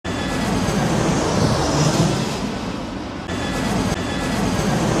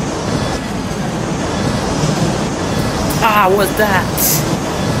Wow, what's that?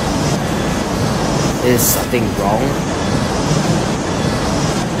 Is something wrong?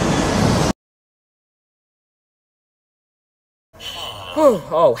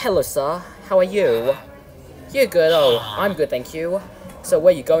 Oh, hello, sir. How are you? You're good. Oh, I'm good, thank you. So,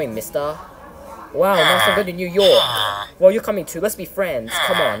 where you going, mister? Wow, nice. I'm going to New York. Well, you're coming too. Let's be friends.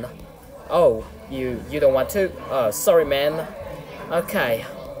 Come on. Oh, you don't want to? Oh, sorry, man. Okay.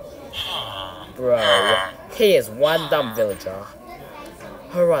 Bro, he is one dumb villager.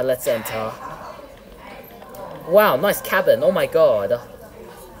 Alright, let's enter. Wow, nice cabin. Oh my god.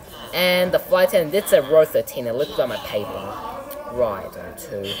 And the flight attendant did say row 13. It looked on my paper. Right, on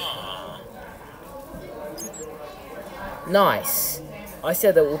 2. Nice. I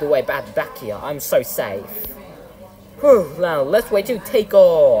said that all the way back here. I'm so safe. Whew, now let's wait to take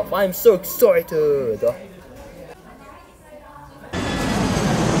off. I'm so excited.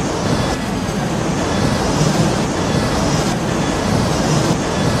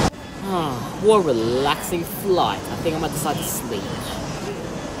 What a relaxing flight. I think I might decide to sleep.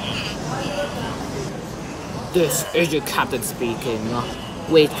 This is your captain speaking.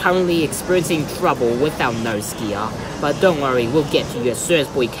 We're currently experiencing trouble with our nose gear, but don't worry, we'll get to you as soon as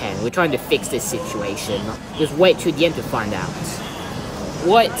we can. We're trying to fix this situation. Just wait till the end to find out.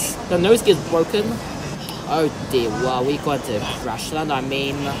 What? The nose gear's broken? Oh dear, well, we got to crash land. I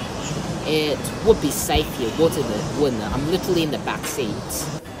mean, it would be safe here, wouldn't it? I'm literally in the back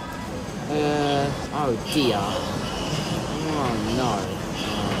seat. Oh dear. Oh no.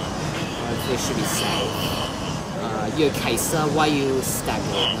 Hopefully it should be safe. You okay, sir? Why are you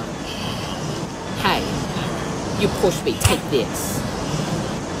staggering? Hey, you pushed me. Take this.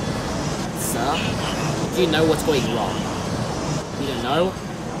 Sir, do you know what's going wrong? You don't know?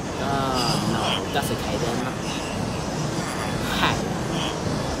 No, that's okay then. Hey,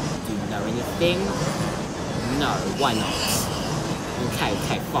 do you know anything? No, why not? Okay,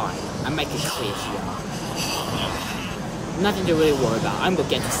 fine. I make it clear here. Nothing to really worry about. I'm gonna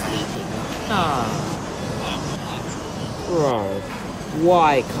get to sleeping. Bro,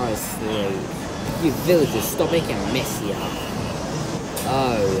 why can't I sleep? You villagers, stop making a mess here.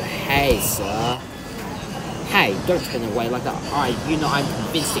 Oh, hey, sir. Hey, don't turn away like that. You know I'm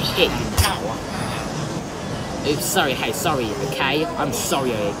convinced to hit you now. Oops, sorry, hey, sorry, okay? I'm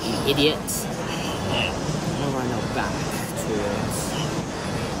sorry, you idiot. Alright, now back to it.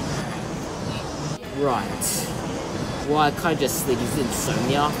 Right. Well, I can't just sleep. Is it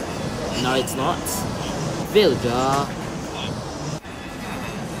insomnia? No, it's not. Villager.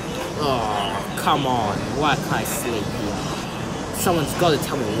 Oh, come on. Why can't I sleep here? Someone's got to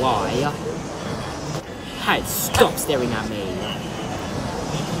tell me why. Hey, stop staring at me.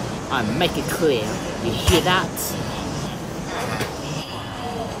 I make it clear. You hear that?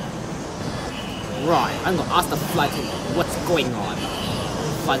 Right, I'm gonna ask the flight attendant what's going on.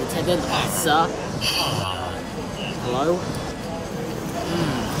 Flight attendant, sir? Hello?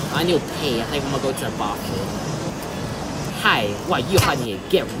 I need to pee. I think I'm gonna go to the bathroom. Hey, why are you hiding here?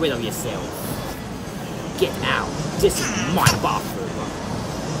 Get rid of yourself. Get out. This is my bathroom.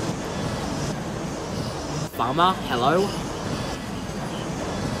 Farmer, hello?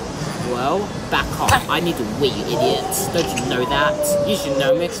 Well, back off. I need to wee, you idiots. Don't you know that? You should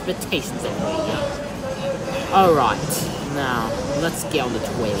know my expectations of me. Alright, now, let's get on the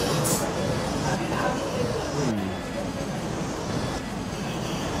toilet.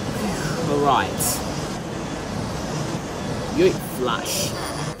 Alright. You flush.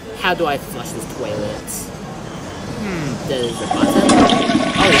 How do I flush this toilet? There's a button.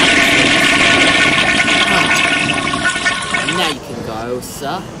 Oh, yeah. Now you can go,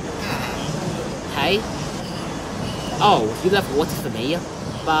 sir. Hey? Oh, you left water for me?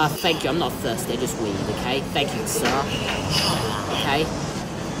 But thank you, I'm not thirsty, I just weed, okay? Thank you, sir. Okay.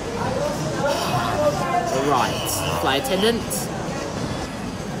 Alright. Flight attendant?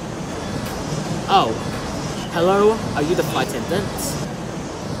 Oh. Hello? Are you the flight attendant?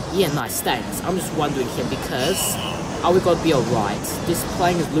 Yeah, nice, thanks. I'm just wondering here because... Are we gonna be alright? This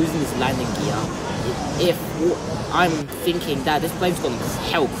plane is losing its landing gear. I'm thinking that this plane's gonna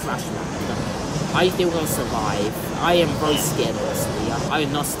hell crash land. I think we're gonna survive. I am very scared, honestly. I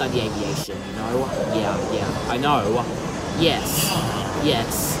did not study aviation, you know? Yeah, I know. Yes.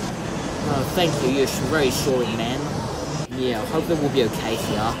 Oh, thank you, you're very assuring, man. Yeah, hopefully we'll be okay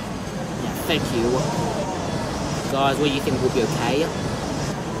here. Yeah, thank you. Guys, what do you think will be okay?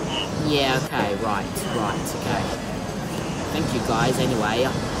 Yeah, okay, right, okay. Thank you guys, anyway.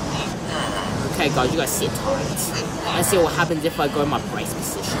 Okay guys, you guys sit tight. Let's see what happens if I go in my brace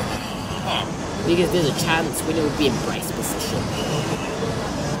position. Because there's a chance we will be in brace position.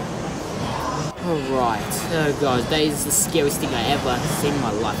 Alright, oh god, that is the scariest thing I ever seen in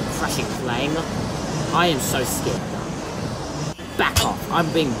my life. A crashing plane. I am so scared. Back off,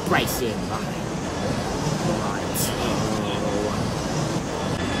 I'm being bracing. Right.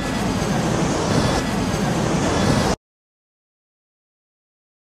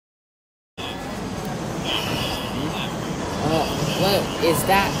 What is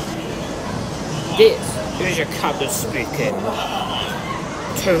that? This is your captain speaking.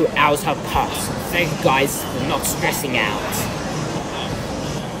 2 hours have passed. Thank you guys for not stressing out.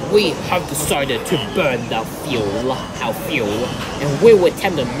 We have decided to burn our fuel, and we will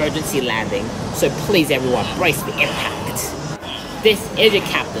attempt an emergency landing. So please everyone, brace for impact. This is your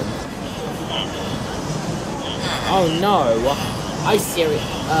captain. Oh no. Are you serious?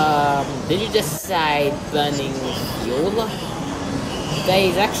 Did you just say burning fuel? That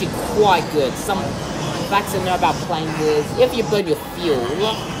is actually quite good. Some facts to know about planes is, if you burn your fuel,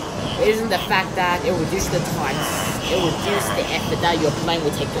 it isn't the fact that it reduces the time, it reduces the effort that your plane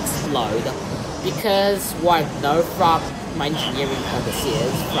will take to explode. Because what I know from my engineering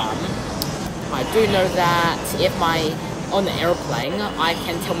purposes, I do know that if on the airplane, I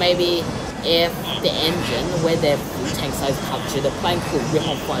can tell maybe if the engine, where the fuel tank size puncture, the plane could rip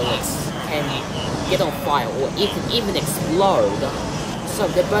on fire, can get on fire, or it can even explode. So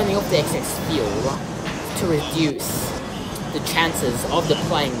they're burning off the excess fuel to reduce the chances of the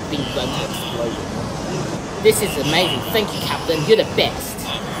plane being burnt to exploding. This is amazing. Thank you, Captain. You're the best.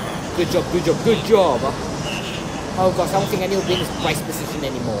 Good job, good job, good job. Oh gosh, I don't think I need to be in this brace position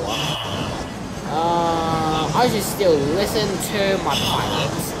anymore. I should still listen to my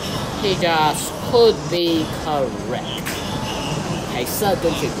pilot. He just could be correct. Hey sir,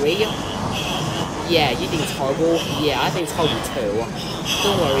 don't you agree? Yeah, you think it's horrible? Yeah, I think it's horrible too.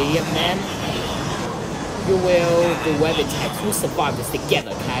 Don't worry, man. You will do whatever it takes. We'll survive this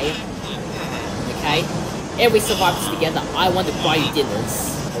together, okay? Okay? If we survive this together, I want to buy you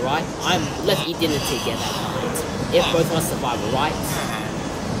dinners. Alright? Let's eat dinner together tonight. If both of us survive, alright?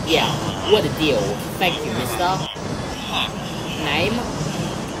 Yeah, what a deal. Thank you, mister. Name?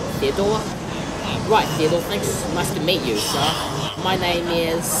 Theodore? Right, Theodore, thanks. Nice to meet you, sir. My name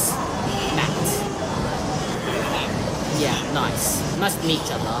is Matt. Yeah, nice. Nice to meet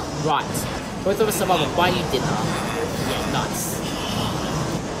each other. Right. Both of us survive and buy you dinner. Yeah, nice.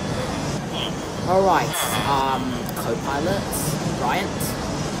 Alright, co-pilot, Bryant.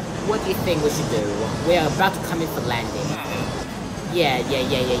 What do you think we should do? We're about to come in for landing. Yeah.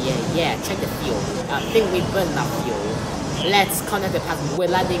 Check the fuel. I think we burned enough fuel. Let's contact the passenger. We're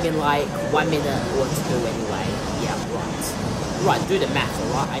landing in like 1 minute or 2 anyway. Yeah, right. Right, do the math,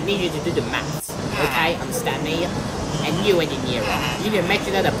 alright? I need you to do the math. Okay, understand me? And you, engineer, you need to make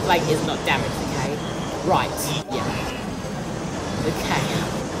sure that the plane is not damaged, okay? Right, yeah. Okay.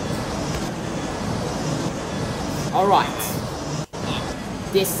 Alright.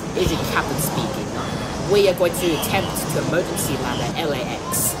 This is your captain speaking. We are going to attempt to emergency land at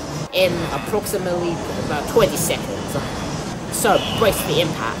LAX in approximately about 20 seconds. So, brace for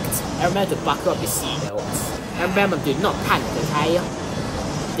impact, and remember to buckle up your seatbelts. And remember, do not panic, okay?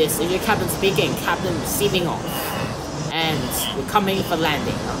 This is your captain speaking, captain receiving off. And we're coming for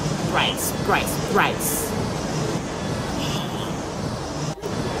landing. Brace, brace, brace.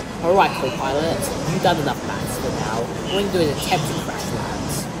 Alright, co-pilot, you've done enough maths for now. We're going to do an attempt to crash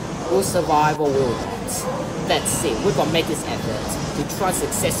land. We'll survive or we'll not. Let's see, we're going to make this effort to try to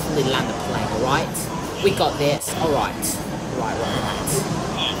successfully land the plane, alright? We got this, alright. Right.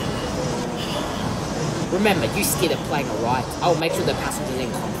 Remember, you steer the plane, alright? I'll make sure the passenger's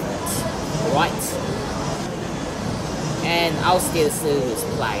in confidence, alright? And I'll steer this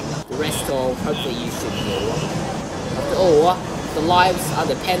plane. The rest all, hopefully you should do. After all, the lives are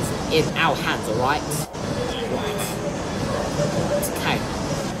depends in our hands, alright? Right. Okay.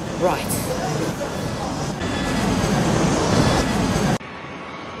 Right.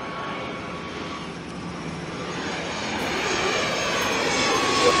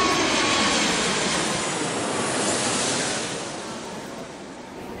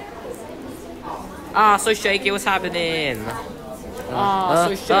 So shaky, what's happening?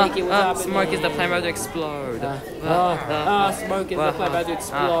 So shaky, what's happening? Smoke is the plane about to explode. Smoke is the plane about to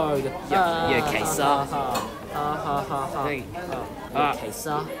explode. You okay, sir? You okay,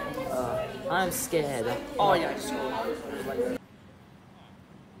 sir? I'm scared. Oh, yeah,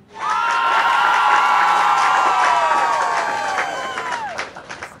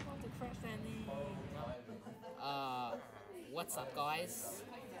 what's up, guys?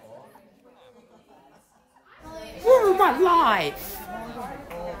 Oh, my life!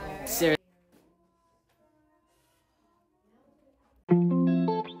 Seriously.